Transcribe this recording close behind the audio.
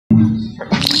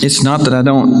It's not that I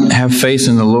don't have faith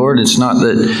in the Lord. It's not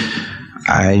that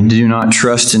I do not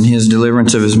trust in His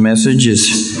deliverance of His message.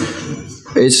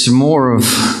 It's more of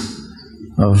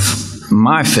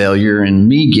my failure and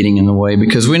me getting in the way,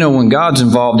 because we know when God's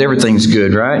involved, everything's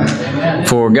good, right? Amen.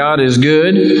 For God is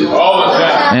good all the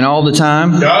time. And all the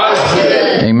time. God is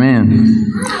good. Amen.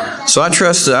 So I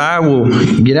trust that I will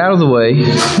get out of the way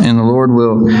and the Lord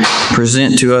will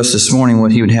present to us this morning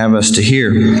what He would have us to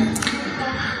hear.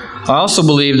 I also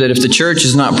believe that if the church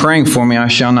is not praying for me, I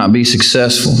shall not be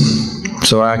successful.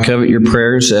 So I covet your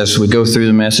prayers as we go through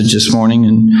the message this morning,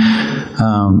 and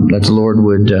that the Lord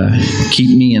would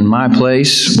keep me in my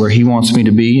place where He wants me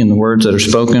to be, and the words that are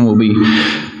spoken will be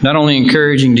not only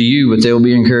encouraging to you, but they will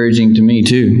be encouraging to me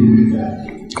too.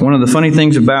 One of the funny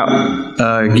things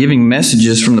about giving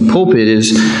messages from the pulpit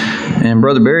is, and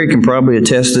Brother Barry can probably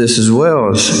attest to this as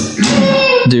well, is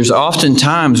there's often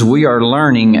times we are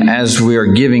learning as we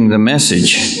are giving the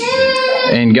message.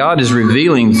 And God is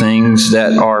revealing things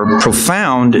that are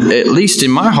profound, at least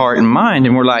in my heart and mind.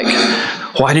 And we're like,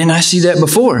 why didn't I see that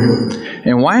before?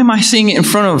 And why am I seeing it in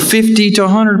front of 50 to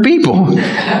 100 people?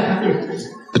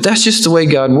 But that's just the way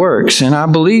God works. And I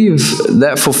believe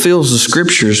that fulfills the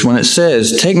Scriptures when it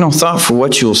says, take no thought for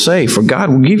what you'll say, for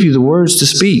God will give you the words to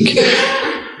speak.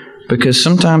 Because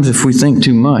sometimes if we think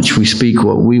too much, we speak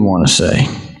what we want to say,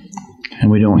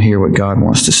 and we don't hear what God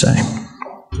wants to say.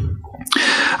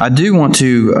 I do want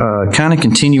to kind of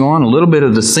continue on a little bit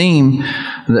of the theme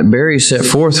that Barry set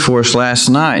forth for us last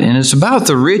night, and it's about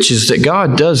the riches that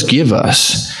God does give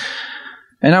us.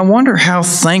 And I wonder how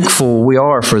thankful we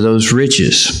are for those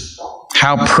riches,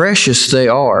 how precious they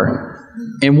are,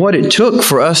 and what it took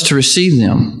for us to receive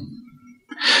them.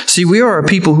 See, we are a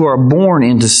people who are born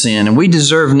into sin, and we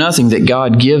deserve nothing that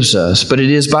God gives us, but it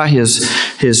is by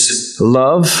His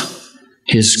love,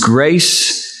 His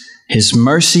grace, His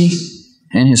mercy,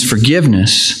 and His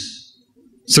forgiveness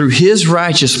through His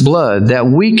righteous blood that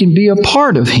we can be a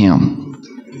part of Him.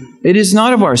 It is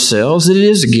not of ourselves, it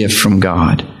is a gift from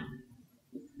God.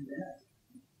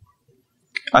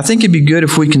 I think it'd be good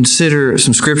if we consider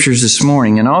some scriptures this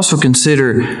morning and also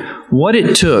consider what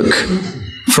it took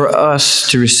for us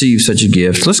to receive such a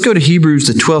gift. Let's go to Hebrews,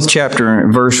 the 12th chapter,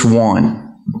 and verse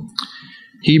 1.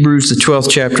 Hebrews, the 12th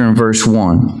chapter, and verse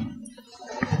 1.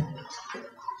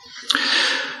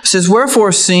 It says,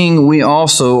 wherefore, seeing we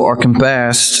also are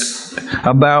compassed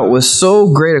about with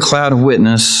so great a cloud of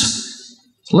witness,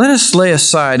 let us lay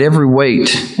aside every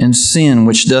weight and sin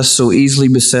which doth so easily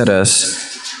beset us,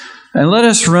 and let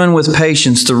us run with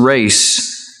patience the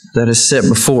race that is set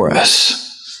before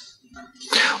us.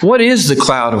 What is the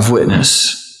cloud of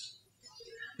witness?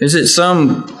 Is it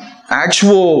some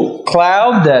actual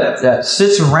cloud that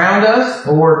sits around us,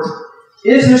 or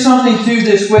is there something to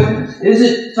this witness? Is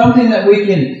it something that we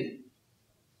can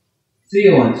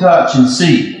feel and touch and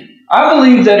see? I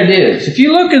believe that it is. If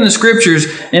you look in the Scriptures,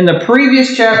 in the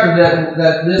previous chapter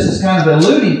that this is kind of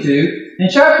alluding to, in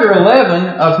chapter 11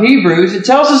 of Hebrews, it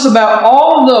tells us about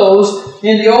all of those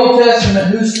in the Old Testament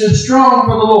who stood strong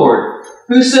for the Lord,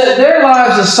 who set their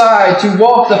lives aside to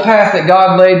walk the path that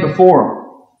God laid before them.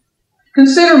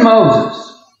 Consider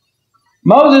Moses.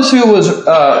 Moses, who was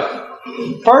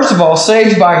first of all,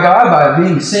 saved by God by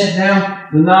being sent down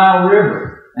the Nile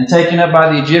River and taken up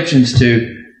by the Egyptians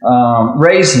to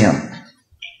raise him.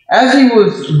 As he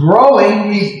was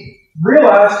growing, he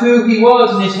realized who he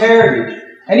was and his heritage.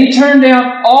 And he turned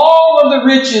down all of the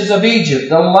riches of Egypt,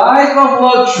 the life of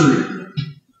luxury,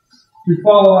 to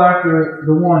follow after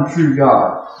the one true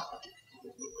God.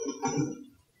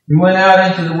 He went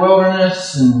out into the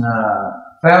wilderness and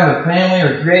found a family,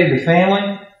 or created a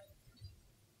family.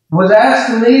 Was asked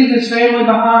to leave his family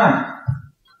behind,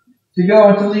 to go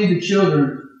and to lead the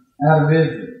children out of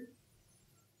Israel.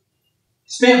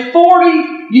 Spent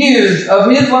 40 years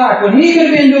of his life, when he could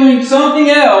have been doing something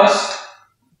else,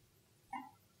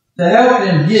 to help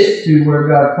them get to where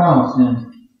God promised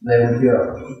them they would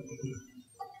go.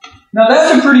 Now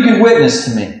that's a pretty good witness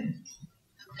to me.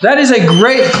 That is a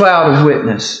great cloud of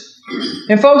witness.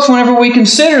 And folks, whenever we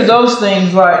consider those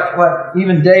things, like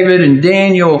even David and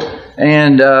Daniel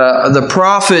and the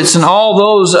prophets and all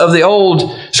those of the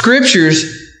old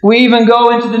Scriptures, we even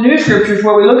go into the New Scriptures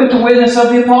where we look at the witness of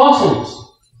the apostles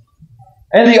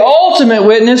and the ultimate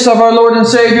witness of our Lord and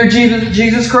Savior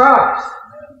Jesus Christ,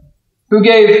 who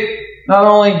gave not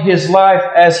only His life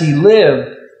as He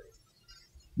lived,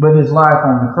 but His life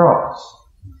on the cross.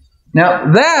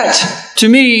 Now that, to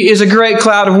me, is a great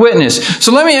cloud of witness.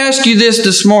 So let me ask you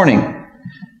this morning.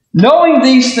 Knowing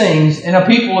these things in a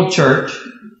people of church,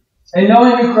 and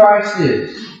knowing who Christ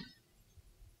is,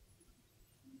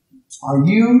 are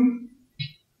you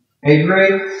a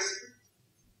great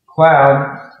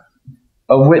cloud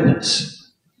of witness.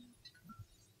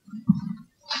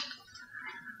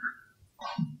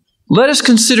 Let us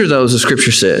consider those, the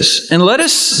Scripture says, and let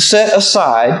us set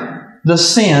aside the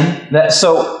sin that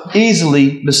so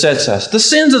easily besets us. The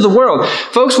sins of the world.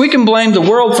 Folks, we can blame the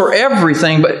world for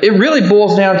everything, but it really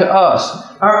boils down to us.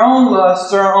 Our own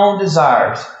lusts, our own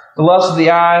desires. The lust of the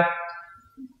eye,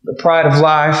 the pride of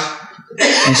life,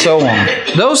 and so on.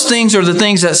 Those things are the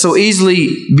things that so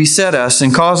easily beset us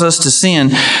and cause us to sin.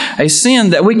 A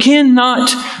sin that we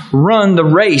cannot run the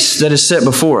race that is set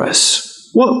before us.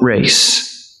 What race?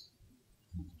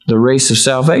 The race of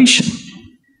salvation.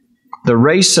 The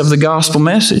race of the gospel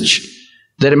message,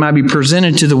 that it might be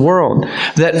presented to the world,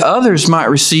 that others might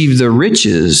receive the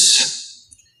riches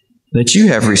that you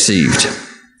have received.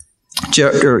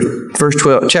 Chapter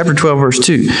 12, verse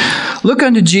 2. Look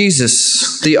unto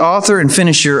Jesus, the author and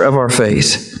finisher of our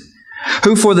faith,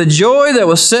 who for the joy that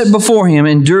was set before him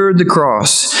endured the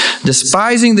cross,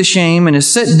 despising the shame, and is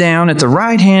set down at the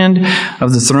right hand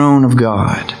of the throne of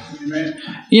God. Amen.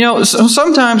 You know,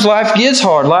 sometimes life gets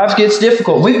hard. Life gets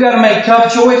difficult. We've got to make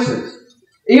tough choices.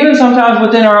 Even sometimes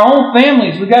within our own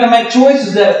families, we've got to make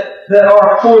choices that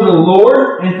are for the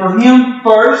Lord and for Him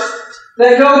first,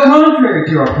 that go contrary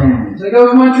to our families. They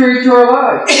go contrary to our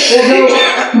lives. They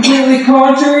go completely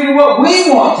contrary to what we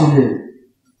want to do.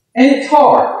 And it's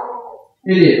hard.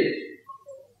 It is.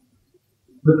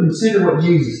 But consider what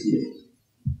Jesus did.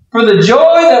 For the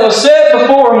joy that was set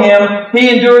before Him, He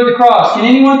endured the cross. Can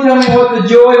anyone tell me what the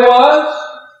joy was?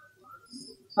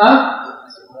 Huh?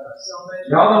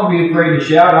 Y'all don't be afraid to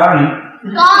shout, are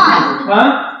you? God.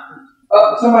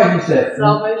 Huh? Somebody just said.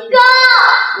 Salvation.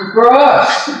 God. For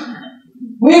us.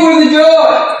 We were the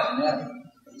joy.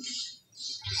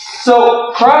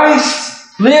 So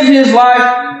Christ lived His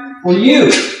life for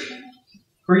you.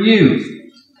 For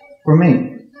you. For me.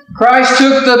 Christ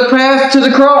took the path to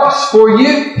the cross for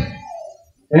you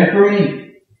and for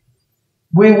me.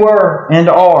 We were and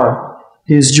are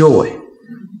His joy.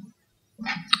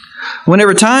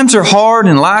 Whenever times are hard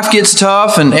and life gets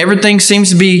tough and everything seems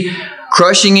to be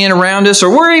crushing in around us, or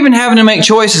we're even having to make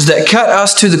choices that cut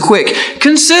us to the quick,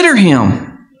 consider Him.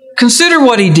 Consider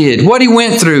what He did, what He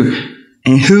went through,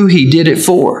 and who He did it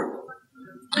for.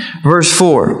 Verse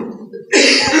 4.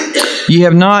 Ye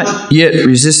have not yet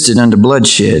resisted unto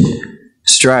bloodshed,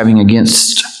 striving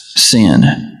against sin.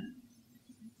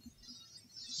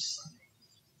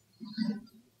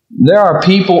 There are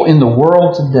people in the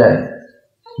world today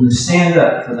who stand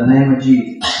up for the name of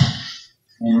Jesus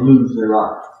and lose their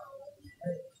life.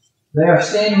 They are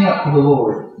standing up for the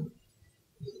Lord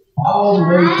all the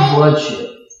way to bloodshed.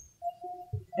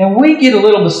 And we get a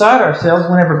little beside ourselves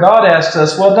whenever God asks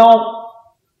us, well, don't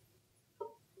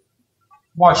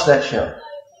watch that show.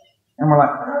 And we're like,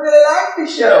 I don't really like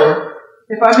this show.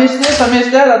 If I miss this, I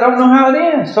miss that. I don't know how it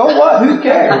ends. So what? Who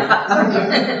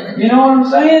cares? You know what I'm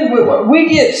saying? We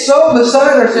get so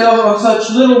beside ourselves on such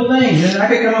little things. And I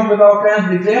could come up with all kinds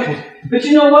of examples. But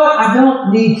you know what? I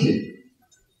don't need to.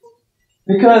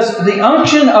 Because the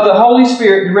unction of the Holy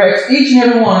Spirit directs each and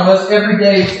every one of us every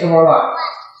day of our life.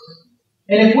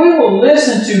 And if we will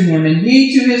listen to Him and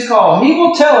heed to His call, He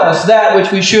will tell us that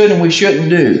which we should and we shouldn't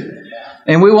do.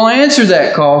 And we will answer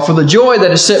that call for the joy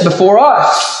that is set before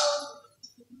us.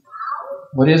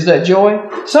 What is that joy?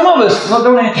 Some of us,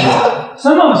 don't answer that.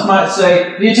 Some of us might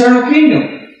say, the eternal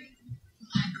kingdom.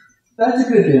 That's a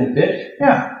good benefit.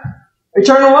 Yeah.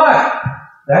 Eternal life.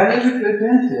 That is a good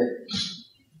benefit.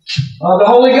 The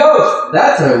Holy Ghost.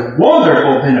 That's a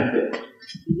wonderful benefit.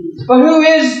 But who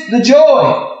is the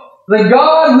joy? The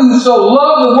God who so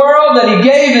loved the world that He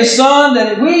gave His Son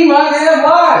that we might have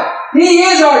life. He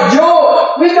is our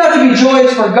joy. We've got to be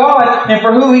joyous for God and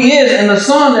for who He is and the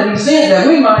Son that He sent that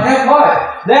we might have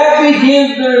life. That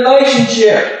begins the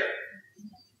relationship.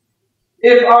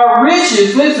 If our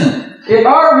riches, listen, if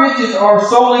our riches are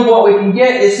solely what we can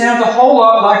get, it sounds a whole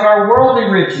lot like our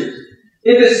worldly riches.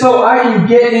 If it's so I can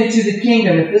get into the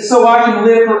kingdom, if it's so I can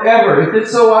live forever, if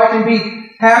it's so I can be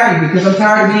happy because I'm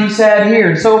tired of being sad here,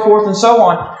 and so forth and so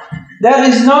on, that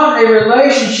is not a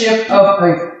relationship of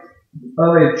a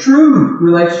true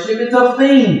relationship. It's of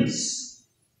things.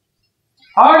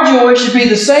 Our joy should be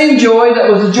the same joy that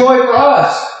was a joy for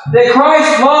us. That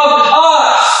Christ loved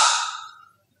us.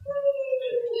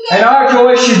 And our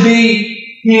joy should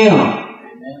be Him.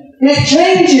 It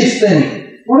changes things.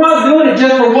 We're not doing it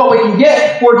just for what we can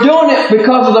get. We're doing it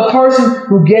because of the person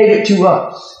who gave it to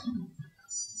us.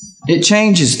 It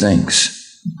changes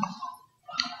things.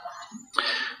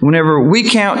 Whenever we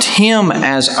count Him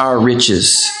as our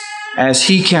riches, as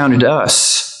He counted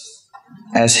us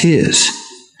as His,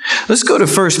 Let's go to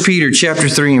 1 Peter chapter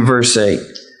 3 and verse 8.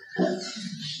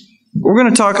 We're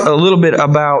going to talk a little bit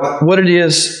about what it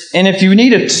is. And if you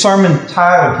need a sermon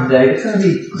title today, it's going to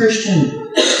be Christian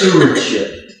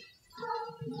Stewardship.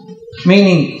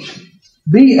 Meaning,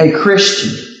 be a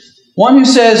Christian. One who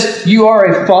says you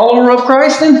are a follower of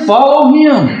Christ, then follow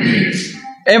Him.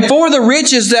 And for the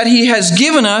riches that He has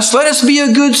given us, let us be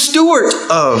a good steward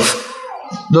of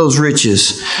those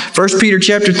riches. 1 Peter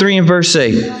chapter 3 and verse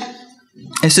 8.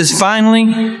 It says,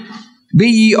 finally, be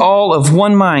ye all of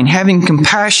one mind, having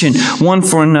compassion one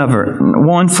for another.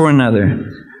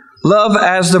 Love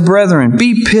as the brethren.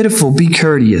 Be pitiful, be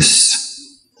courteous.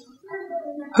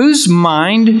 Whose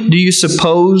mind do you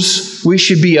suppose we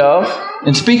should be of?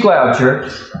 And speak loud,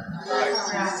 church.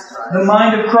 The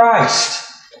mind of Christ.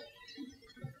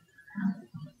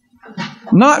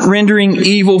 Not rendering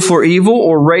evil for evil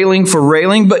or railing for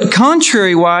railing, but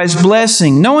contrariwise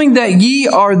blessing, knowing that ye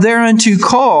are thereunto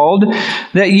called,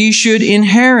 that ye should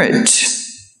inherit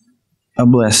a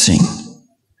blessing.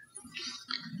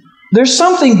 There's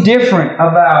something different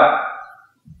about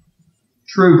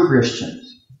true Christians.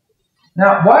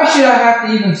 Now, why should I have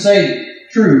to even say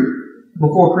true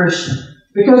before Christian?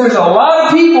 Because there's a lot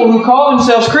of people who call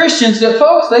themselves Christians that,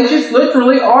 folks, they just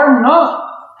literally are not.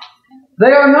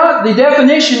 They are not the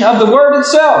definition of the word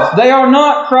itself. They are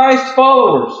not Christ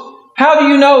followers. How do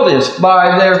you know this?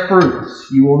 By their fruits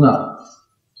you will know.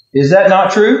 Is that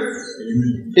not true?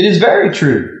 Amen. It is very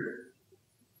true.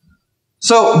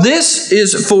 So this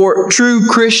is for true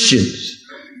Christians.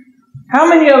 How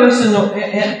many of us in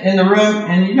the room,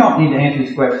 and you don't need to answer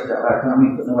these questions out loud, because I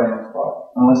mean put nobody on the spot,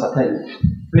 unless I tell you.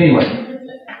 But anyway,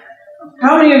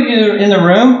 how many of you in the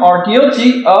room are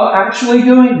guilty of actually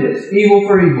doing this? Evil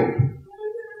for evil.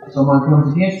 Someone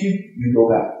comes against you, you go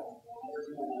back.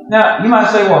 Now, you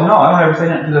might say, well, no, I don't ever say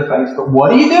that to their face. But what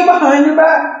do you do behind your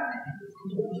back?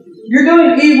 You're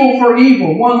doing evil for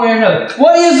evil, one way or another.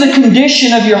 What is the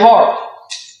condition of your heart?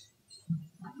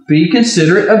 Be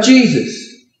considerate of Jesus.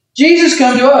 Jesus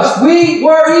come to us. We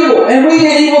were evil, and we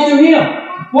did evil to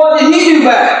Him. What did He do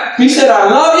back? He said, I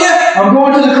love you, I'm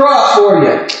going to the cross for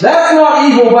you. That's not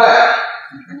evil back.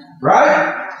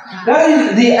 Right? That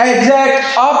is the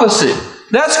exact opposite.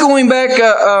 That's going back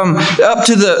up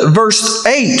to the verse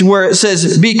 8 where it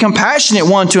says, be compassionate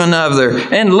one to another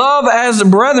and love as the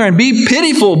brethren. Be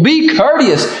pitiful, be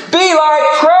courteous, be like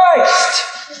Christ.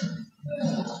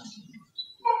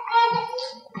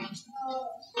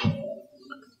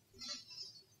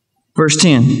 Verse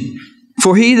 10.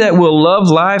 For he that will love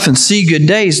life and see good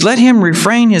days, let him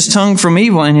refrain his tongue from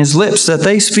evil and his lips that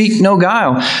they speak no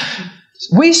guile.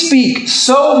 We speak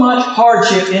so much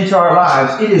hardship into our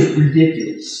lives, it is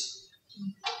ridiculous.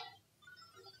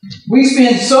 We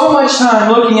spend so much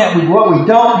time looking at what we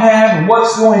don't have and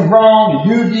what's going wrong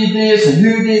and who did this and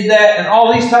who did that and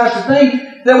all these types of things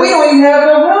that we don't even have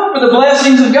no room for the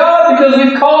blessings of God because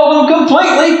we've called them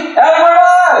completely out of our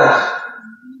lives.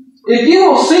 If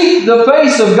you will seek the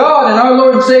face of God and our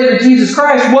Lord and Savior Jesus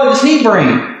Christ, what does He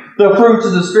bring? The fruits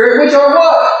of the Spirit, which are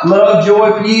what? Love,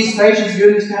 joy, peace, patience,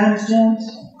 goodness, kindness,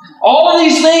 gentleness. All of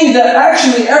these things that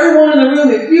actually everyone in the room,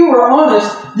 if you were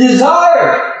honest,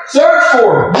 desire, search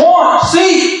for, want,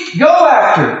 seek, go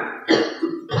after.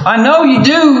 I know you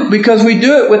do because we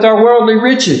do it with our worldly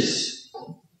riches.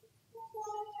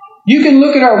 You can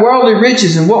look at our worldly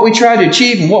riches and what we try to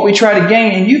achieve and what we try to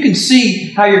gain, and you can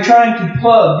see how you're trying to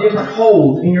plug different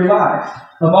holes in your life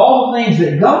of all the things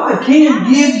that God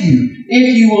can give you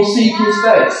if you will seek His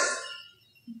face.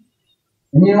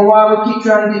 And you know why we keep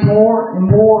trying to get more and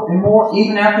more and more,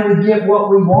 even after we get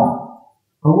what we want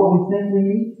or what we think we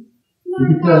need?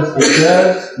 Because it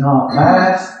does not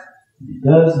last. It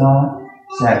does not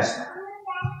satisfy.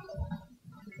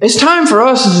 It's time for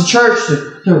us as a church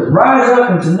to rise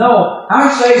up and to know our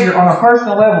Savior on a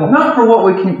personal level, not for what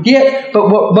we can get,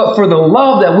 but for the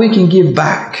love that we can give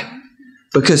back,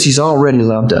 because He's already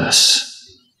loved us.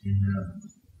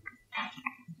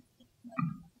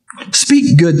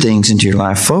 Speak good things into your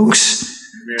life, folks.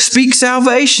 Speak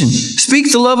salvation.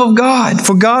 Speak the love of God.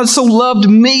 For God so loved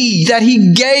me that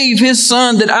He gave His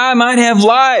Son that I might have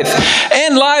life,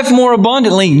 and life more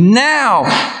abundantly now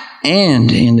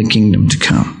and in the kingdom to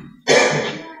come.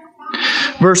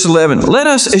 Verse 11. Let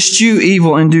us eschew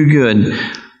evil and do good.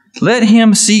 Let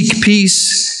him seek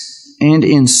peace and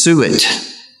ensue it.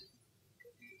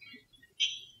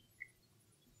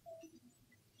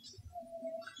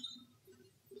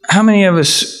 How many of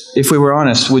us, if we were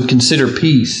honest, would consider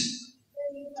peace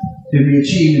to be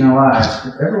achieved in our lives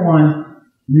if everyone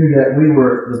knew that we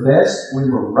were the best, we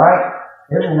were right,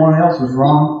 everyone else was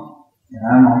wrong, and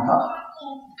I'm on top?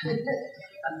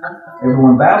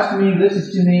 Everyone bows to me,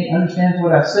 listens to me, understands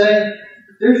what I say.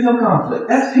 There's no conflict.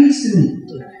 That's peace to me.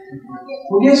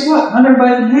 Well, guess what? Not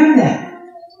everybody can have that.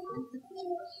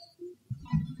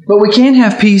 But we can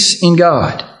have peace in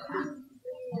God.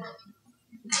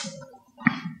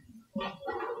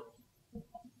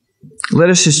 Let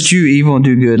us eschew evil and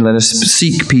do good. Let us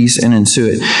seek peace and ensue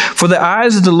it. For the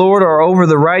eyes of the Lord are over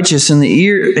the righteous, and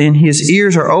His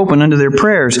ears are open unto their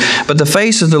prayers. But the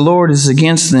face of the Lord is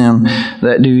against them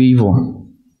that do evil.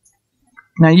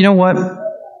 Now, you know what?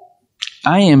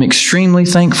 I am extremely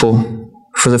thankful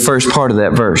for the first part of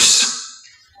that verse.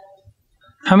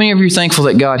 How many of you are thankful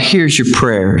that God hears your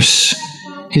prayers?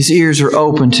 His ears are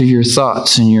open to your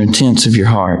thoughts and your intents of your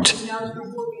heart.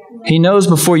 He knows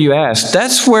before you ask.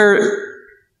 That's where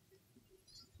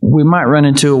we might run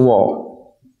into a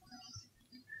wall.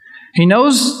 He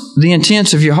knows the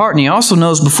intents of your heart, and He also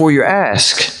knows before you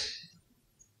ask.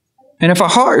 And if our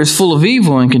heart is full of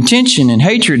evil and contention and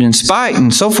hatred and spite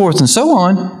and so forth and so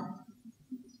on,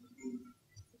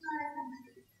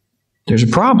 there's a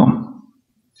problem.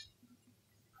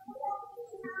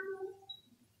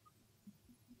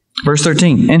 Verse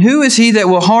 13, and who is he that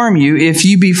will harm you if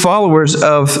you be followers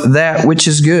of that which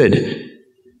is good?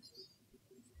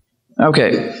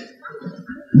 Okay,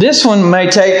 this one may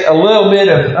take a little bit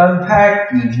of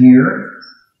unpacking here,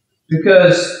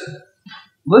 because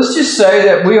let's just say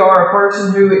that we are a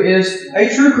person who is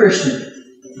a true Christian,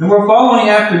 and we're following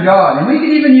after God. And we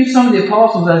could even use some of the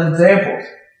apostles as examples.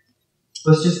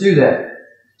 Let's just do that.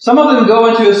 Some of them go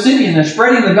into a city and they're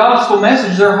spreading the gospel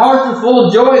message. Their hearts are full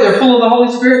of joy. They're full of the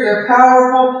Holy Spirit. They're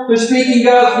powerful. They're speaking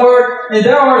God's word. And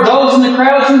there are those in the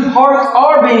crowds whose hearts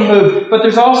are being moved. But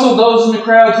there's also those in the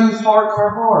crowds whose hearts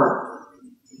are hard.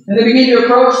 And they begin to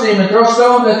approach them and throw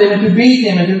stones at them and to beat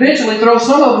them and to eventually throw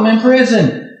some of them in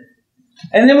prison.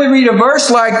 And then we read a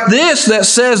verse like this that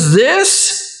says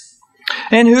this,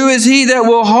 and who is he that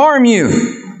will harm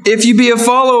you if you be a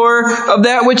follower of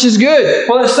that which is good?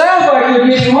 Well, it sounds like they're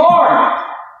getting harmed.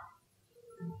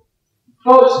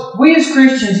 Folks, we as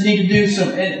Christians need to do some,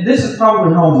 and this is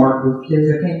probably homework with kids.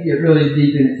 I can't get really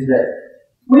deep in it today.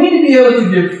 We need to be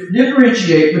able to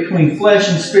differentiate between flesh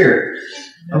and spirit.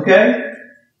 Okay?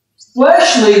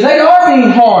 Fleshly, they are being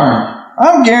harmed.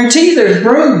 I guarantee there's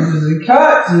bruises and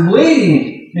cuts and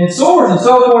bleeding and sores and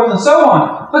so forth and so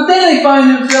on. But then they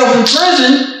find themselves in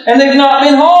prison and they've not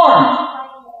been harmed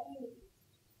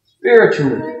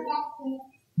spiritually.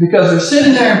 Because they're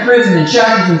sitting there in prison in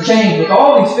shackles and chains with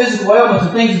all these physical ailments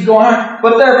and things going on,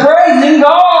 but they're praising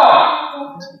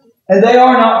God. And they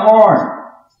are not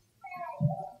harmed.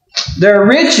 Their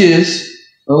riches,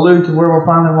 allude to where we'll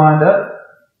finally wind up,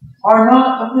 are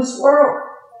not of this world.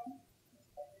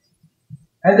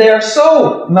 And they are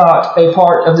so not a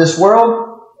part of this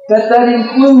world that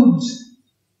includes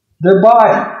their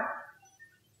body.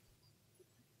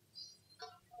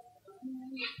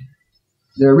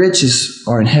 Their riches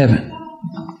are in heaven.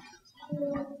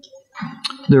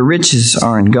 Their riches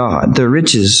are in God. Their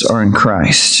riches are in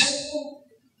Christ.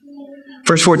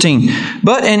 Verse 14,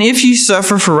 but and if ye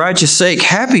suffer for righteous sake,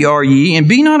 happy are ye, and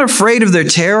be not afraid of their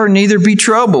terror, neither be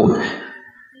troubled.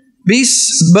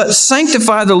 But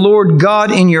sanctify the Lord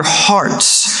God in your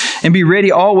hearts, and be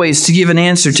ready always to give an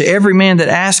answer to every man that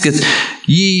asketh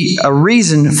ye a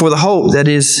reason for the hope that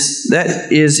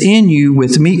is in you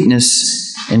with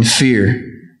meekness and fear.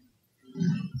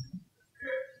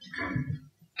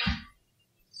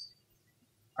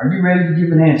 Are you ready to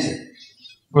give an answer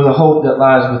for the hope that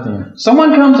lies within?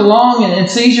 Someone comes along and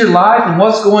sees your life and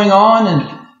what's going on,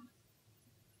 and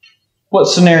what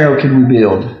scenario can we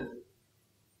build?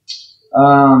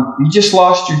 You just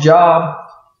lost your job.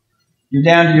 You're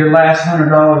down to your last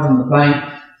 $100 in the bank.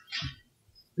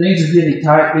 Things are getting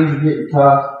tight. Things are getting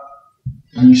tough.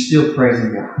 And you're still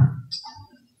praising God.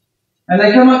 And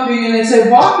they come up to you and they say,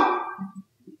 why?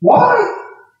 Why?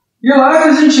 Your life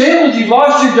is in shambles. You've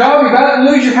lost your job. You're about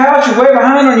to lose your house. You're way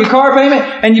behind on your car payment.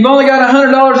 And you've only got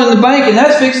 $100 in the bank. And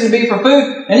that's fixing to be for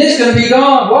food. And it's going to be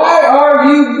gone. Why are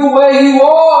you the way you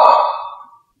are?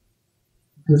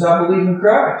 Because I believe in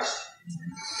Christ.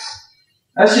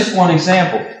 That's just one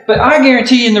example. But I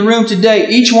guarantee you in the room today,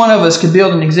 each one of us could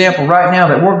build an example right now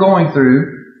that we're going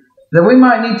through, that we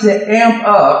might need to amp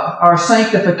up our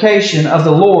sanctification of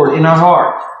the Lord in our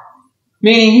heart.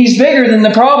 Meaning He's bigger than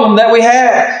the problem that we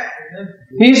have.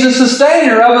 He's the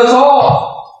sustainer of us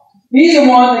all. He's the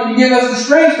one that can give us the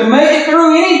strength to make it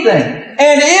through anything.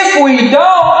 And if we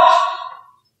don't,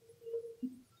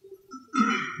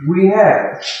 we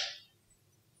have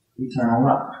eternal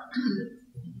life.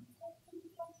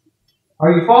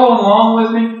 Are you following along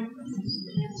with me?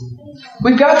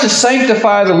 We've got to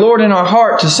sanctify the Lord in our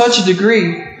heart to such a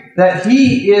degree that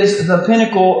He is the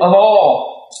pinnacle of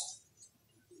all.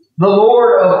 The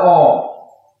Lord of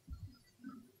all.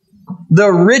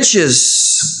 The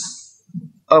riches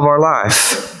of our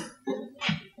life.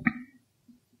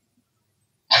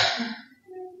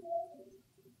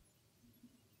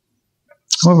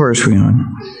 What verse are we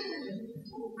on?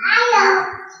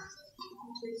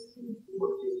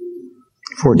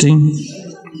 14?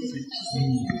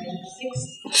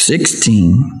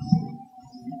 16.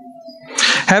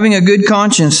 Having a good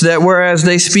conscience, that whereas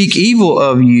they speak evil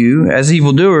of you as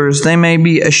evildoers, they may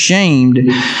be ashamed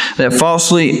that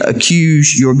falsely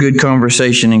accuse your good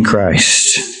conversation in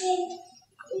Christ.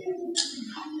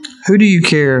 Who do you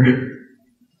care?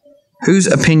 Whose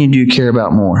opinion do you care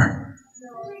about more?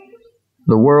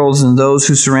 The world's and those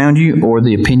who surround you, or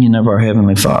the opinion of our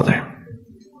Heavenly Father?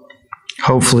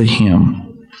 Hopefully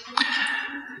Him.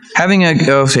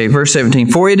 Verse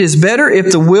 17. For it is better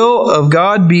if the will of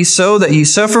God be so that ye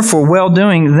suffer for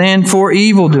well-doing than for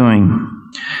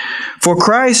evil-doing. For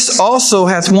Christ also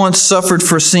hath once suffered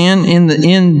for sin in the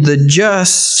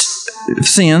just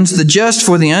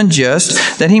for the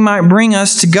unjust, that He might bring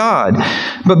us to God,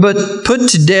 but put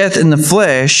to death in the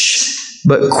flesh,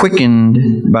 but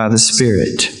quickened by the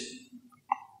Spirit.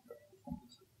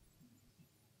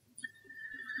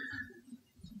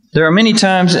 There are many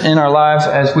times in our lives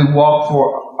as we walk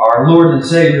for our Lord and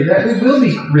Savior that we will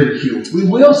be ridiculed. We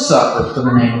will suffer for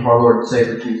the name of our Lord and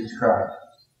Savior Jesus Christ.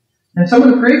 And some of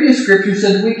the previous scriptures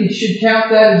said we should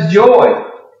count that as joy.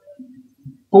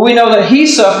 But we know that He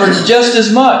suffered just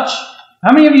as much.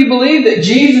 How many of you believe that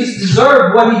Jesus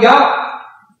deserved what He got?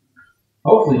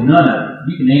 Hopefully none of you.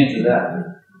 You can answer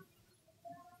that.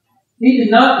 He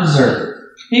did not deserve it.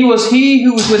 He was He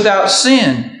who was without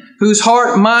sin, whose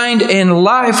heart, mind, and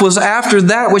life was after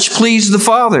that which pleased the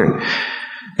Father.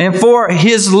 And for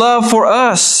His love for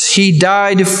us, He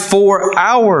died for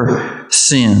our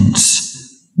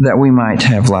sins, that we might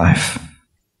have life.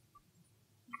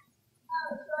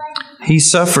 He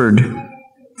suffered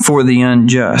for the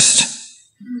unjust.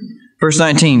 Verse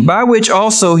 19, by which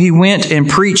also He went and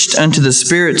preached unto the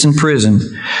spirits in prison,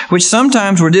 which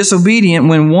sometimes were disobedient,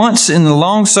 when once in the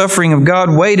long suffering of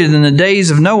God waited in the days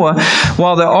of Noah,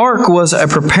 while the ark was a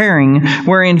preparing,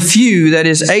 wherein few, that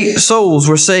is 8 souls,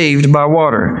 were saved by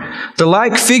water. The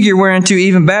like figure whereunto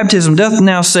even baptism doth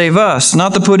now save us,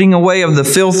 not the putting away of the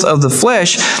filth of the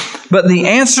flesh, but the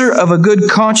answer of a good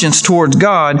conscience towards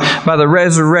God by the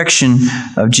resurrection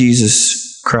of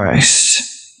Jesus Christ.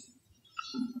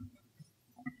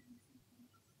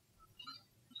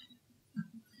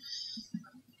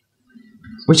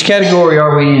 Which category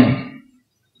are we in?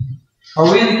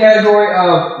 Are we in the category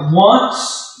of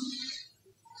once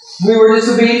we were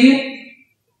disobedient?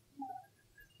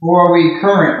 Or are we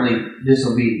currently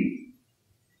disobedient?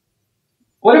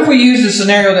 What if we use the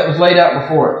scenario that was laid out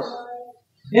before us?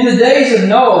 In the days of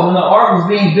Noah, when the ark was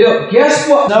being built, guess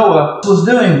what Noah was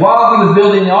doing while he was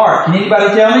building the ark? Can anybody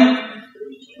tell me?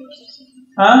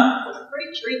 Huh?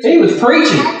 He was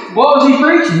preaching. What was he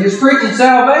preaching? He was preaching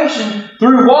salvation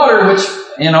through water, which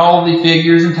in all the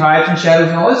figures and types and shadows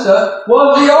and all this stuff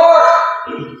was the ark.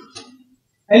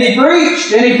 And he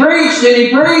preached, and he preached, and he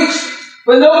preached,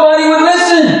 but nobody would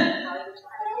listen.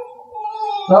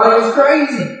 Thought he was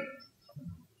crazy.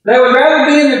 They would rather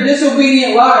be in their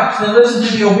disobedient lives than listen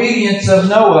to the obedience of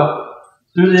Noah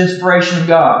through the inspiration of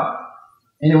God.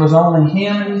 And it was only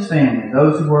him and his family,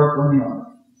 those who worked on the ark,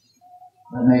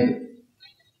 that made it.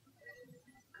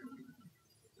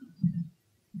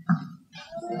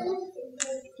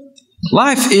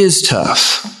 Life is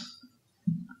tough.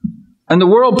 And the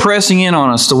world pressing in on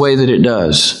us the way that it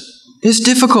does is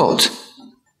difficult.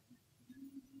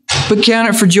 But count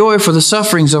it for joy for the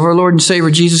sufferings of our Lord and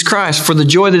Savior Jesus Christ, for the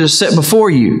joy that is set before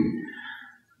you.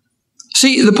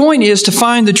 See, the point is to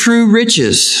find the true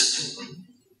riches.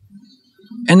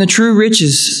 And the true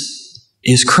riches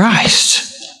is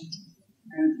Christ.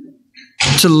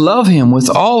 To love Him with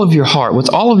all of your heart, with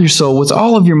all of your soul, with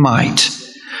all of your might.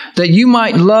 That you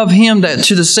might love Him, that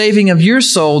to the saving of your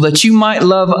soul, that you might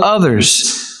love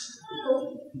others.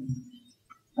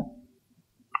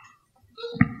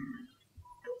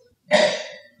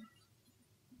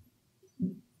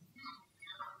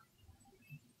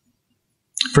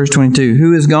 Verse 22,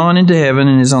 who is gone into heaven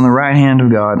and is on the right hand of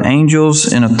God,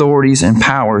 angels and authorities and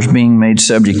powers being made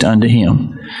subject unto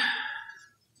Him.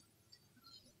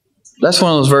 That's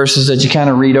one of those verses that you kind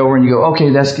of read over and you go, okay,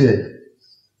 that's good.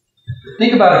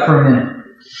 Think about it for a minute.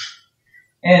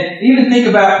 And even think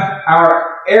about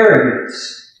our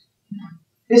arrogance.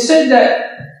 It said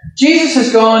that Jesus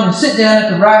has gone and sit down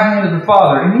at the right hand of the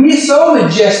Father. And He is so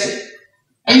majestic.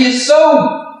 He is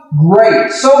so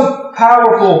great, so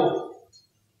powerful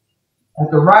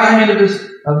at the right hand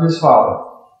of His Father,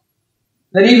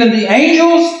 that even the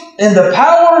angels and the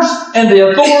powers and the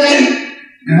authority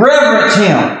reverence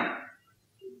Him.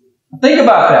 Think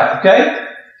about that, okay?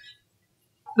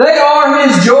 They are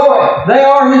His joy. They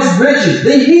are His riches.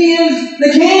 He is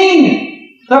the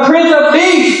King, the Prince of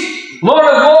Peace, Lord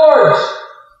of Lords,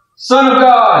 Son of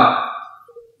God,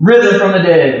 risen from the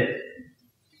dead.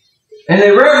 And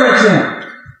they reverence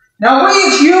Him. Now we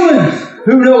as humans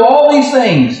who know all these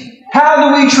things, how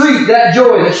do we treat that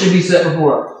joy that should be set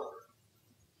before us?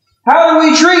 How do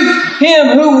we treat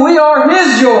Him who we are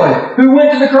His joy, who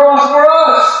went to the cross for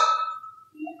us?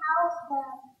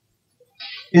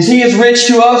 Is He as rich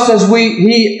to us as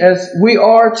we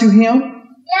are to Him?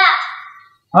 Yeah.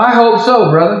 I hope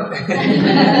so, brother.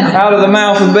 Out of the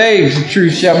mouth of babes the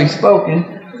truth shall be spoken.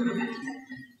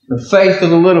 The faith of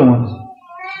the little ones.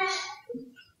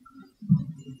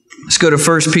 Let's go to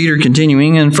 1 Peter,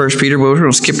 continuing in 1 Peter. We're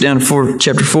going to skip down to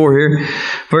chapter 4 here.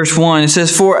 Verse 1, it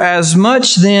says, "For as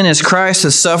much then as Christ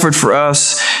has suffered for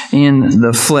us in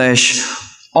the flesh,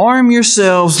 arm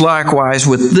yourselves likewise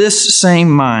with this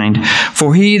same mind.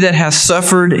 For he that hath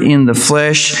suffered in the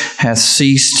flesh hath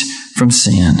ceased from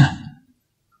sin."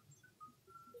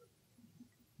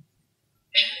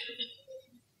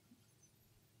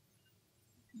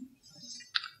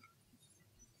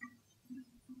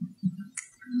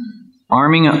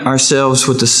 Arming ourselves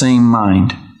with the same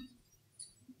mind.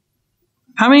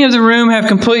 How many of the room have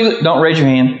completely... Don't raise your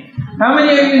hand. How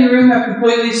many of you in the room have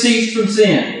completely ceased from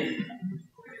sin?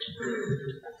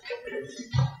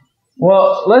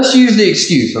 Well, let's use the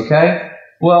excuse, okay?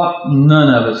 Well, none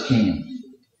of us can.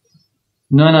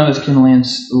 None of us can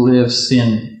live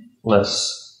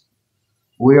sinless.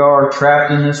 We are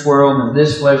trapped in this world, in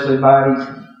this fleshly body,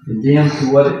 condemned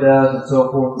to what it does, and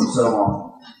so forth and so on.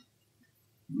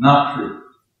 Not true.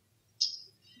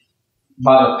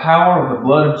 By the power of the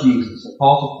blood of Jesus,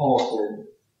 Apostle Paul said,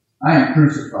 "I am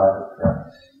crucified with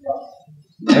Christ.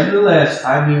 Nevertheless,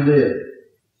 I do live.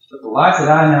 But the life that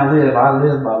I now live, I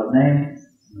live by the name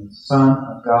of the Son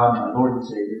of God, my Lord and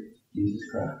Savior, Jesus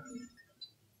Christ."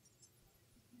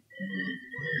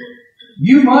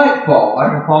 You might fall,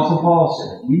 like Apostle Paul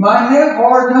said. You might have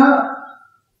hard times.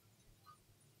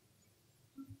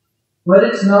 But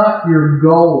it's not your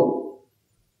goal.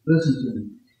 Listen to me.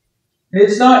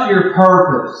 It's not your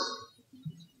purpose.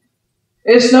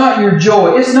 It's not your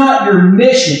joy. It's not your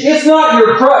mission. It's not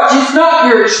your crutch. It's not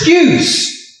your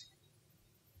excuse.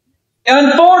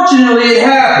 Unfortunately, it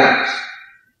happens.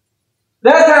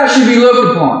 That's how it should be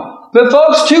looked upon. But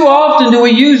folks, too often do we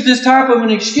use this type of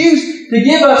an excuse to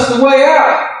give us the way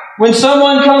out. When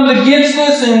someone comes against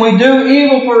us and we do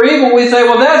evil for evil, we say,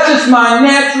 well, that's just my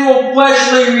natural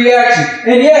fleshly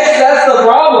reaction. And yes, that's the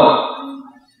problem.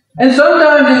 And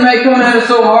sometimes it may come at us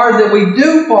so hard that we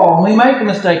do fall and we make a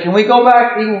mistake and we go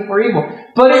back evil for evil.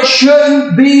 But it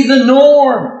shouldn't be the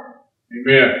norm.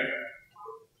 Amen.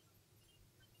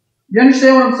 You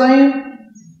understand what I'm saying?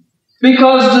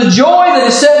 Because the joy that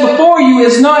is set before you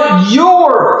is not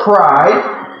your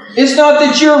pride. It's not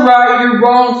that you're right, you're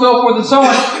wrong, so forth and so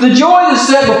on. The joy that's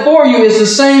set before you is the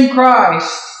same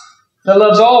Christ that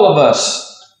loves all of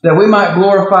us, that we might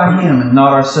glorify Him and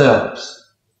not ourselves.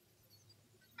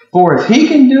 For if He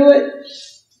can do it,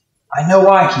 I know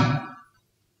I can.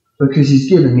 Because He's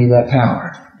given me that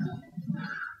power.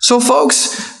 So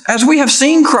folks, as we have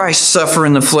seen Christ suffer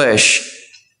in the flesh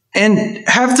and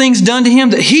have things done to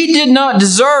Him that He did not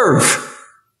deserve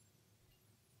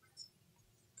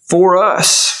for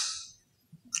us,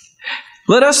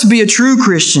 let us be a true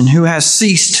Christian who has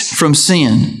ceased from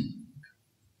sin.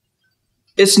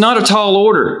 It's not a tall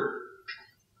order.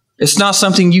 It's not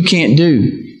something you can't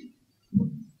do.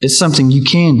 It's something you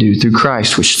can do through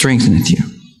Christ, which strengtheneth you.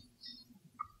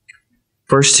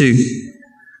 Verse 2.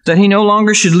 That he no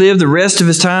longer should live the rest of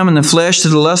his time in the flesh to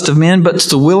the lust of men, but to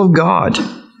the will of God.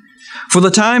 For the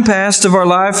time past of our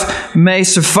life may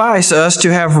suffice us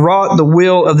to have wrought the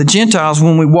will of the Gentiles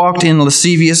when we walked in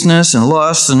lasciviousness and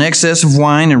lust and excess of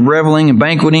wine and reveling and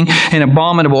banqueting and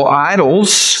abominable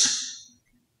idols,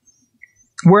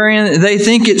 wherein they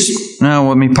think it's... Now,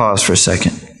 let me pause for a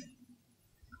second.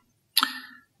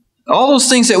 All those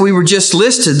things that we were just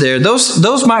listed there,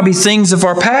 those might be things of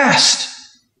our past.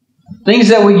 Things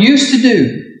that we used to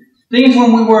do. Things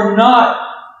when we were not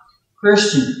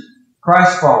Christian,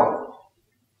 Christ followers.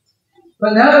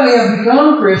 But now that we have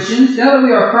become Christians, now that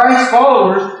we are Christ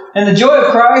followers, and the joy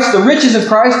of Christ, the riches of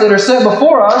Christ that are set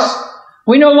before us,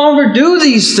 we no longer do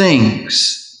these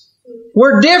things.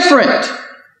 We're different.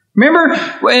 Remember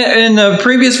in the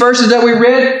previous verses that we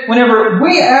read, whenever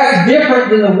we act different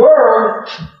than the world,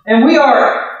 and we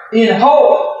are in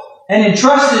hope and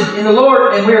entrusted in the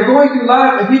Lord, and we are going through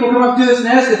life, and people come up to us and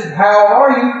ask us, how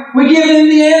are you? We give them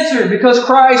the answer, because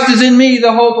Christ is in me,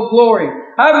 the hope of glory.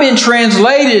 I've been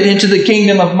translated into the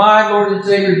kingdom of my Lord and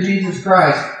Savior, Jesus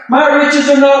Christ. My riches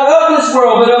are not of this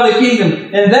world, but of the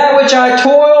kingdom. And that which I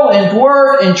toil and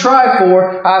work and try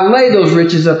for, I lay those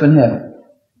riches up in heaven.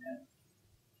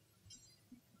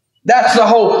 That's the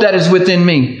hope that is within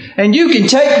me. And you can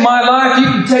take my life, you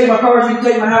can take my cars, you can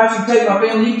take my house, you can take my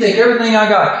family, you can take everything I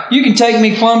got. You can take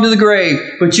me plumb to the grave,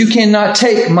 but you cannot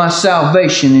take my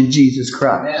salvation in Jesus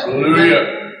Christ.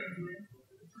 Hallelujah.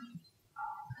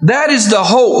 That is the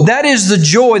hope. That is the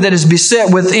joy that is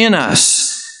beset within us.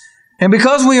 And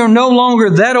because we are no longer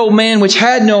that old man which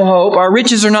had no hope, our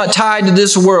riches are not tied to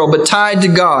this world, but tied to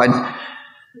God.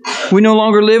 We no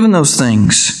longer live in those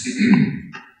things.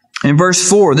 In verse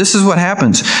 4, this is what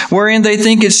happens. Wherein they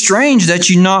think it strange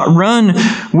that you not run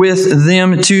with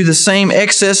them to the same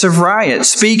excess of riot.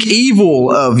 Speak evil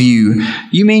of you.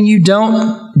 You mean you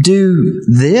don't do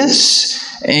this?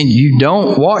 And you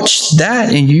don't watch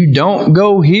that? And you don't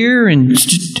go here? And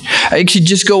it could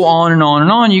just go on and on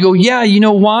and on. You go, yeah, you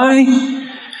know why?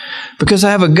 Because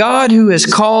I have a God who has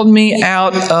called me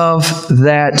out of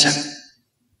that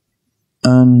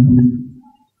unpeace.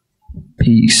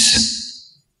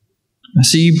 I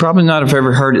see, you probably not have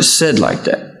ever heard it said like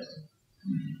that.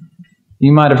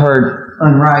 You might have heard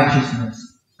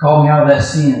unrighteousness. Called me out of that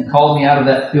sin. Called me out of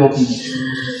that filthiness.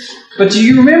 But do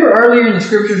you remember earlier in the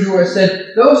Scriptures where it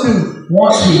said, those who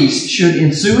want peace should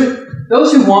ensue it.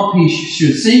 Those who want peace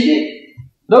should seek it.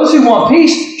 Those who want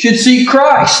peace should seek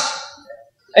Christ.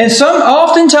 And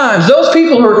oftentimes, those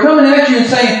people who are coming at you and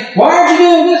saying, why aren't you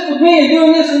doing this with me and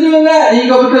doing this and doing that? And you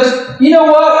go, because, you know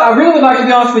what? I really would like to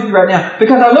be honest with you right now.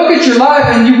 Because I look at your life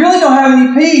and you really don't have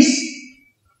any peace.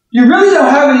 You really don't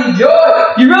have any joy.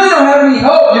 You really don't have any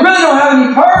hope. You really don't have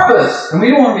any purpose. And we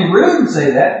don't want to be rude and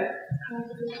say that.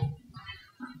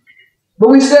 But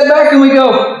we step back and we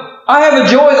go, I have a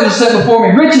joy that is set before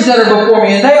me, riches that are before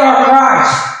me, and they are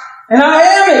Christ. And I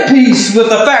am at peace with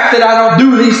the fact that I don't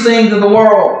do these things of the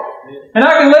world. And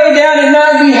I can lay down at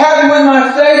night and be happy with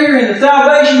my Savior and the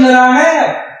salvation that I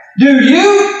have. Do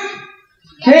you?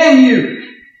 Can you?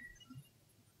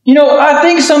 You know, I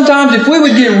think sometimes if we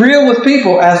would get real with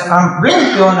people, as I'm really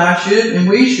feeling I should, and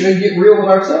we should get real with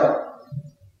ourselves,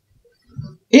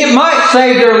 it might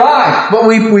save their life. But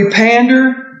we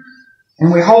pander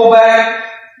and we hold back.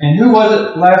 And who was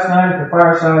it last night at the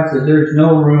fireside said there's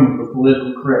no room for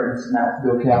political correctness in that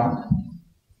Bill Calvin?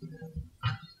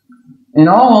 In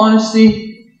all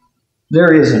honesty,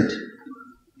 there isn't.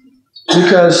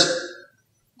 Because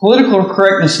political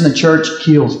correctness in the church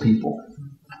kills people.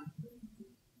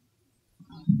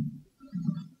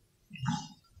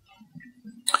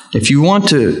 If you want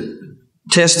to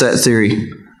test that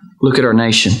theory, look at our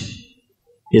nation.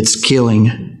 It's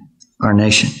killing our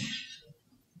nation.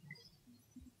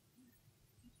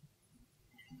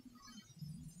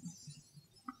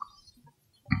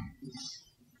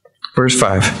 Verse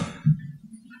 5.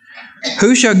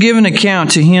 Who shall give an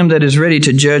account to him that is ready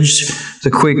to judge the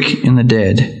quick and the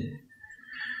dead?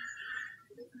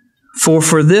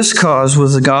 For this cause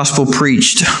was the gospel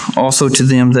preached also to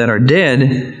them that are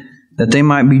dead, that they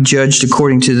might be judged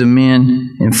according to the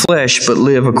men in flesh, but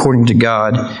live according to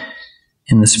God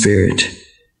in the Spirit.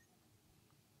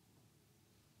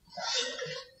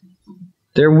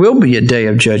 There will be a day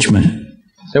of judgment.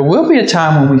 There will be a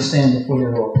time when we stand before the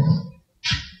Lord.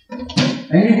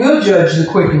 And He will judge the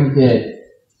quick and the dead.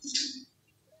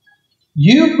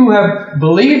 You who have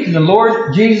believed in the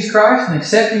Lord Jesus Christ and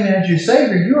accept Him as your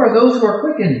Savior, you are those who are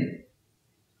quickened.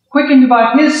 Quickened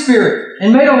by His Spirit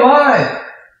and made alive.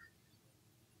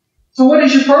 So what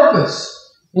is your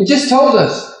purpose? It just told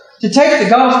us to take the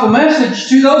gospel message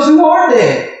to those who are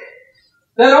dead.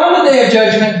 That on the day of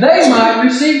judgment, they might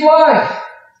receive life.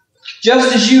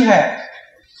 Just as you have.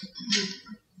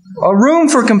 A room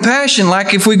for compassion,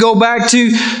 like if we go back to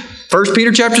 1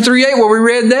 Peter chapter 3:8, where we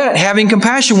read that, having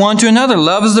compassion one to another,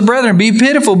 love as the brethren, be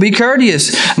pitiful, be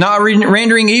courteous, not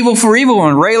rendering evil for evil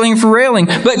and railing for railing,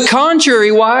 but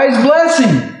contrariwise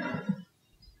blessing.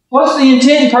 What's the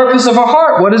intent and purpose of our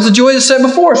heart? What is the joy that's set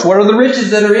before us? What are the riches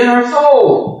that are in our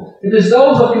soul? It is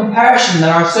those of compassion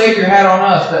that our Savior had on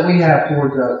us that we have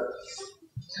towards others.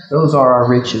 Those are our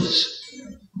riches.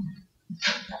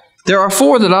 There are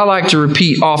 4 that I like to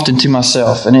repeat often to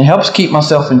myself, and it helps keep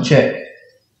myself in check.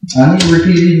 I need to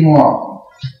repeat it even more often.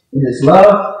 It is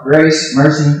love, grace,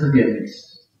 mercy, and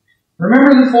forgiveness.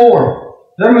 Remember the 4.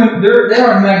 They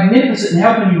are magnificent in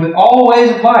helping you with all ways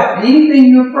of life. Anything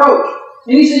you approach,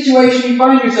 any situation you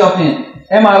find yourself in.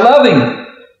 Am I loving?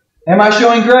 Am I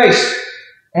showing grace?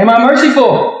 Am I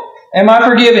merciful? Am I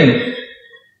forgiving?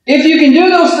 If you can do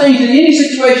those things in any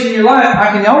situation in your life,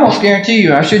 I can almost guarantee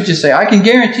you, I should just say, I can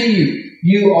guarantee you,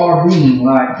 you are being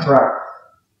like Christ.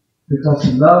 Because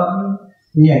He loved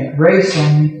me, He had grace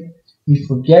on me, He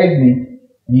forgave me,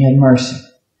 and He had mercy.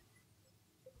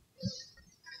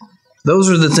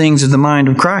 Those are the things of the mind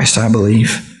of Christ, I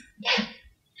believe.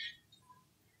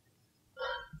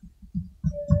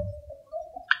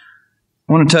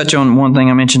 I want to touch on one thing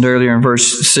I mentioned earlier in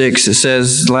verse 6. It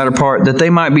says, the latter part, that they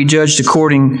might be judged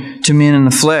according to men in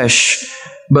the flesh,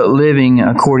 but living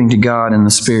according to God in the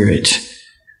Spirit.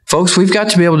 Folks, we've got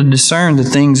to be able to discern the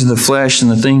things of the flesh and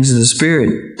the things of the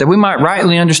Spirit, that we might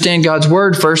rightly understand God's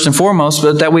Word first and foremost,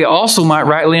 but that we also might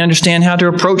rightly understand how to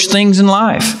approach things in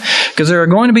life. Because there are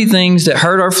going to be things that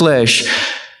hurt our flesh,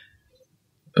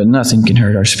 but nothing can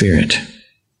hurt our spirit.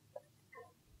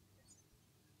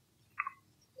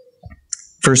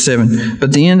 Verse 7,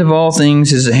 but the end of all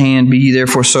things is at hand. Be ye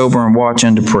therefore sober and watch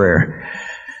unto prayer.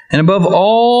 And above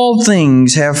all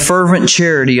things have fervent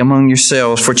charity among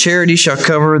yourselves, for charity shall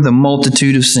cover the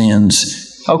multitude of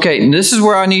sins. Okay, this is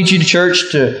where I need you, to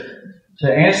church, to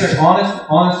answer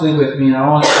honestly with me. And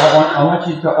I want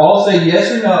you to all say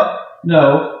yes or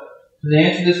no to the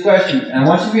answer to this question. And I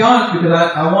want you to be honest,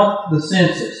 because I want the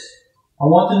census. I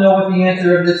want to know what the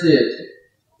answer of this is.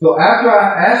 So after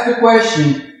I ask the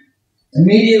question,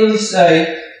 immediately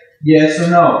say yes or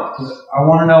no. I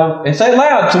want to know. And say it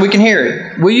loud so we can hear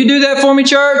it. Will you do that for me,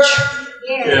 church?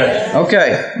 Yes.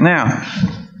 Okay. Now,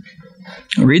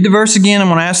 read the verse again. I'm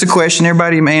going to ask the question.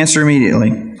 Everybody answer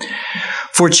immediately.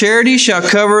 For charity shall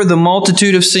cover the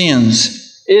multitude of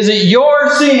sins. Is it your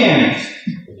sins?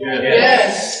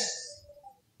 Yes.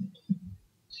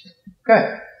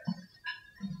 Okay.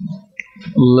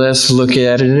 Let's look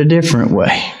at it a different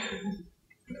way.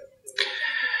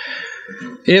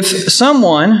 If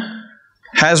someone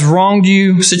has wronged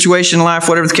you, situation in life,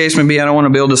 whatever the case may be, I don't want to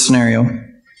build a scenario.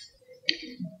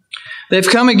 They've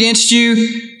come against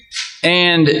you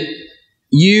and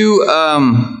you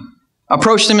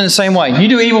approach them in the same way. You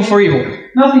do evil for evil.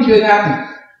 Nothing good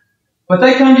happens. But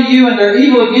they come to you and they're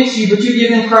evil against you, but you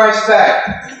give them Christ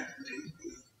back.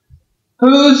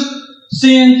 Whose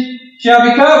sins shall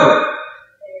be covered?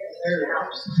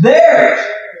 Theirs.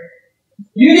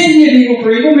 You didn't give evil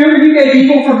for evil. Remember, you gave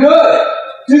evil for good.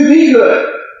 To be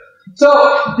good.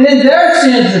 So, then their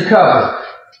sins are covered.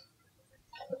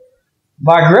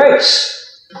 By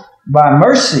grace. By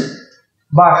mercy.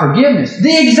 By forgiveness.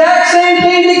 The exact same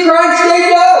thing that Christ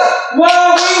gave us.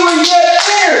 While we were yet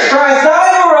sinners, Christ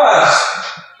died for us.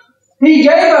 He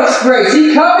gave us grace.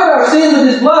 He covered our sin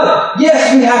with His blood.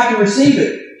 Yes, we have to receive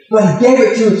it. But He gave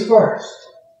it to us first.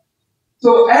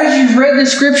 So as you've read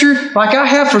this Scripture, like I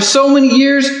have for so many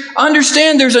years,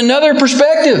 understand there's another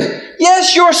perspective.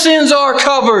 Yes, your sins are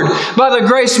covered by the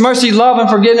grace, mercy, love, and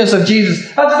forgiveness of Jesus.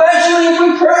 Especially if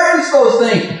we practice those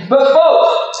things. But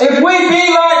folks, if we be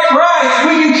like Christ,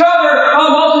 we can cover a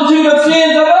multitude of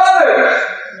sins of others.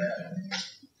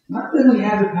 Not that we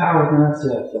have the power in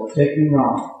ourselves, don't take me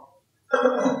wrong.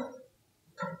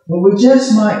 But we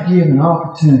just might give an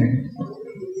opportunity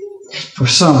for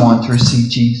someone to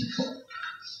receive Jesus.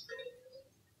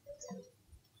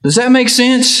 Does that make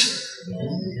sense?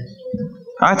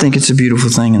 I think it's a beautiful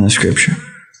thing in the Scripture.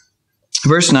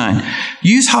 Verse 9.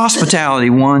 Use hospitality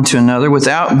one to another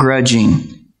without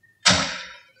grudging.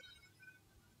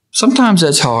 Sometimes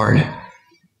that's hard.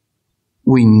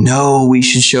 We know we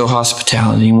should show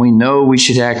hospitality, and we know we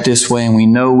should act this way, and we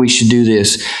know we should do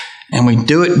this. And we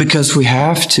do it because we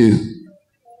have to.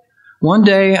 One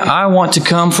day, I want to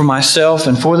come for myself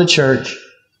and for the church.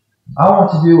 I want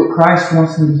to do what Christ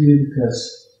wants me to do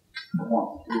because I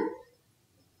want to do it.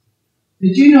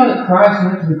 Did you know that Christ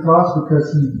went to the cross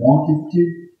because He wanted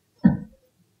to?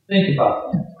 Think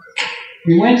about that.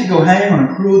 He went to go hang on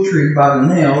a cruel tree by the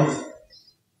nails.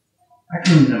 I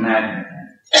can't even imagine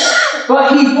that.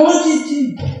 But He wanted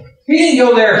to. He didn't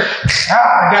go there,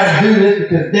 I got to do this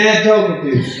because Dad told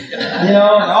me to. You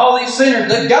know, and all these sinners,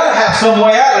 they've got to have some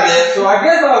way out of this, so I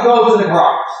guess I'll go to the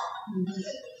cross.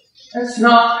 That's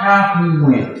not how He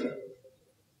went.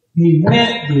 He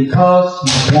went because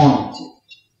He wanted to.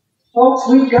 Folks,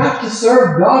 we've got to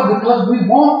serve God because we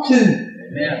want to.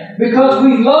 Amen. Because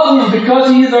we love Him,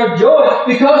 because He is our joy,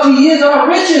 because He is our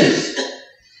riches.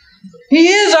 He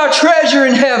is our treasure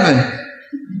in heaven.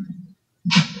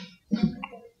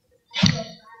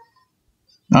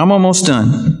 I'm almost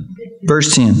done.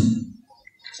 Verse 10.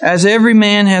 As every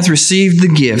man hath received the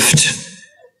gift,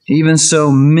 even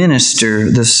so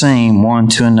minister the same one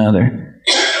to another.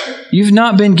 You've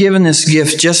not been given this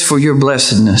gift just for your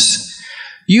blessedness.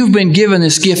 You've been given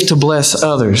this gift to bless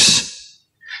others,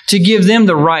 to give them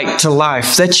the right to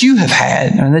life that you have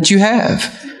had and that you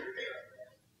have.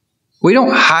 We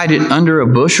don't hide it under a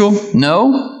bushel.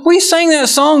 No. We sang that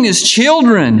song as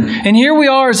children. And here we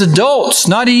are as adults,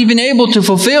 not even able to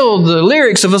fulfill the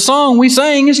lyrics of a song we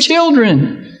sang as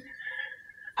children.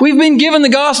 We've been given the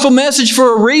gospel message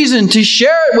for a reason, to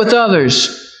share it with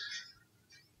others.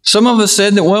 Some of us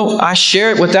said that, well, I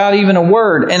share it without even a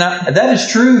word. And that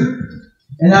is true.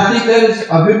 And I think that is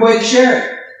a good way to share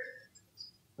it.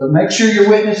 But make sure your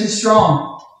witness is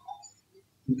strong.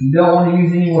 If you don't want to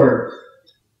use any words,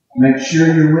 make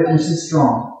sure your witness is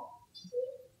strong.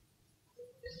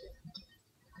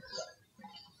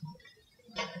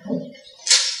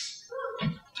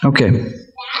 Okay.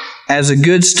 As a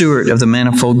good steward of the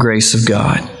manifold grace of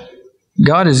God,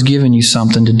 God has given you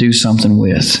something to do something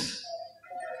with.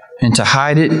 And to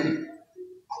hide it,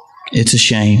 it's a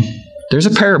shame. There's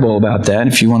a parable about that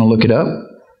if you want to look it up.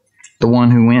 The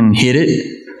one who went and hid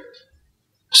it.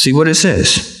 See what it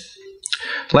says.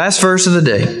 Last verse of the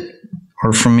day,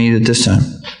 or from me at this time.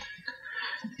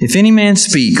 If any man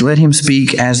speak, let him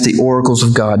speak as the oracles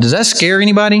of God. Does that scare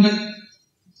anybody?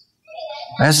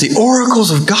 As the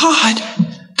oracles of God?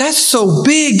 That's so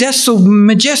big. That's so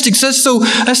majestic. That's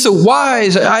so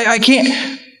wise. I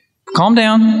can't. Calm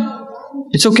down.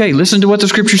 It's okay. Listen to what the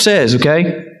Scripture says,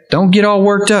 okay? Don't get all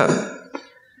worked up.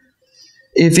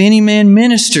 If any man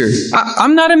minister.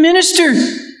 I'm not a minister.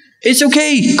 It's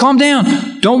okay. Calm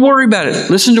down. Don't worry about it.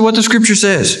 Listen to what the Scripture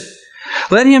says.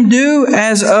 Let him do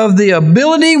as of the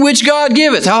ability which God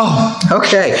giveth. Oh,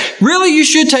 okay. Really, you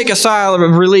should take a sigh of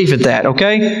relief at that,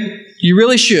 okay? You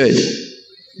really should.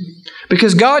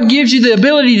 Because God gives you the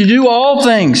ability to do all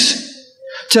things.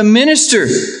 To minister.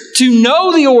 To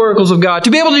know the oracles of God.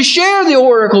 To be able to share the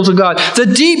oracles of God. The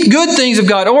deep, good things of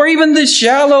God. Or even the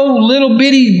shallow, little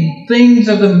bitty things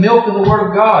of the milk of the Word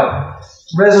of God.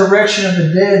 Resurrection of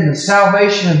the dead and the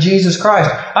salvation of Jesus Christ.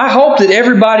 I hope that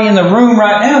everybody in the room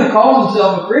right now who calls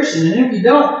himself a Christian, and if you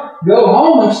don't, go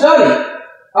home and study.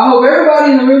 I hope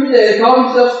everybody in the room today that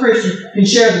calls themselves Christian can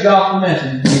share the gospel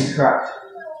message of Jesus Christ.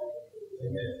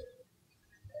 Amen.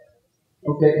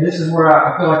 Okay, this is where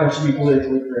I feel like I should be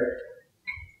politically correct.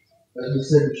 As we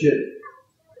said we should.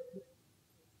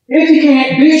 If you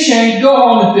can't be ashamed, go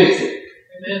home and fix it.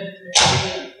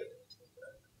 Amen.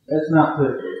 That's not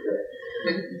politically correct.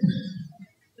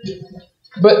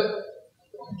 But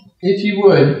if you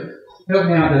would, help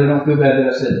me out that I don't feel bad that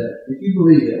I said that. If you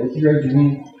believe that, would you raise your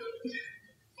hand?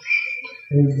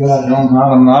 Praise God, no,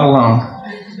 I'm not alone.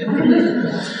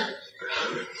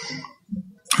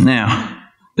 Now,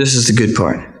 this is the good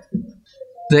part.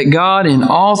 That God in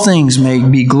all things may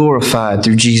be glorified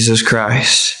through Jesus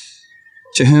Christ,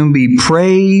 to whom be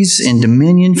praise and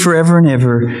dominion forever and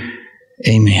ever.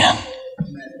 Amen.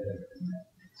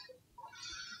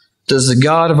 Does the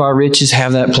God of our riches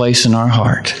have that place in our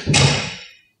heart?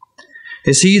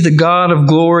 Is He the God of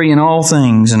glory in all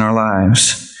things in our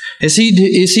lives? Is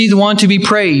He the one to be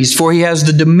praised, for He has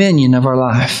the dominion of our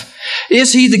life?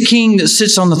 Is He the King that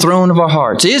sits on the throne of our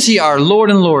hearts? Is He our Lord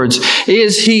and Lords?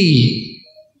 Is He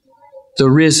the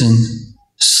risen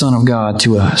Son of God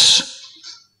to us?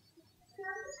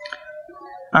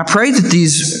 I pray that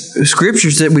these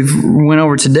scriptures that we've went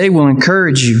over today will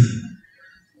encourage you.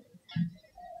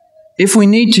 If we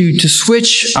need to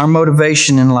switch our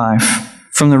motivation in life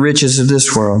from the riches of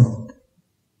this world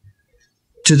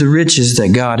to the riches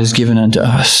that God has given unto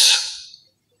us.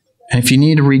 And if you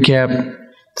need to recap,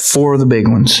 4 of the big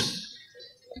ones: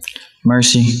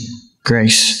 mercy,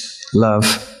 grace,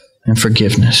 love, and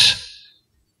forgiveness.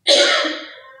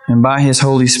 And by His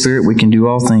Holy Spirit, we can do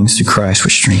all things through Christ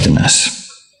which strengthen us.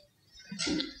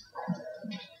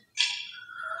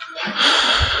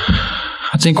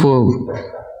 I think we'll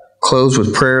close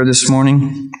with prayer this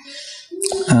morning.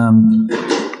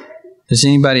 Does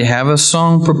anybody have a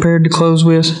song prepared to close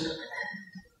with?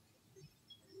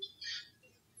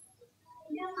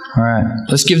 All right.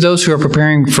 Let's give those who are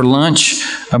preparing for lunch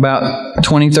about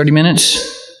 20, 30 minutes.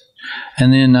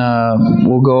 And then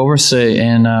we'll go over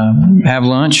and have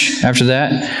lunch after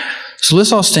that. So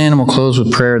let's all stand and we'll close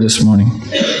with prayer this morning.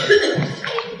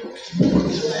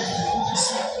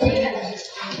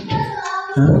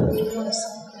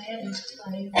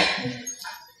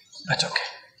 That's okay.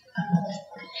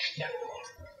 Yeah.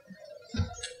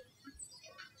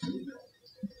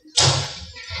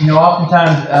 You know,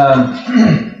 oftentimes,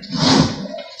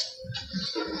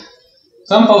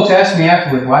 some folks ask me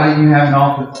afterwards, why didn't you have an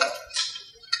altar?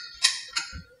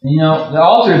 And, you know, the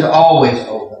altar is always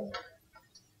open.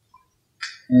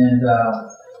 And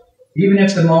even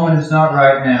if the moment is not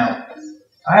right now,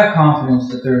 I have confidence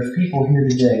that there's people here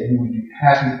today who would be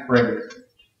happy to pray with you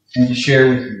and to share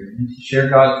with you and to share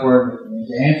God's Word with you and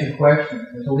to answer questions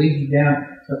and to lead you down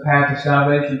the path of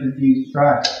salvation through Jesus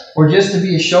Christ. Or just to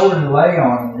be a shoulder to lay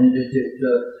on and to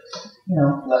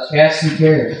cast some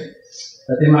cares,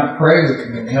 that they might pray with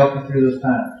you and help you through those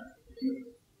times.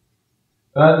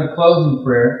 So as we close in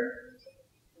prayer,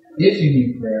 if you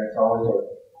need prayer, it's always open.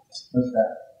 Let's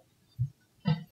pray.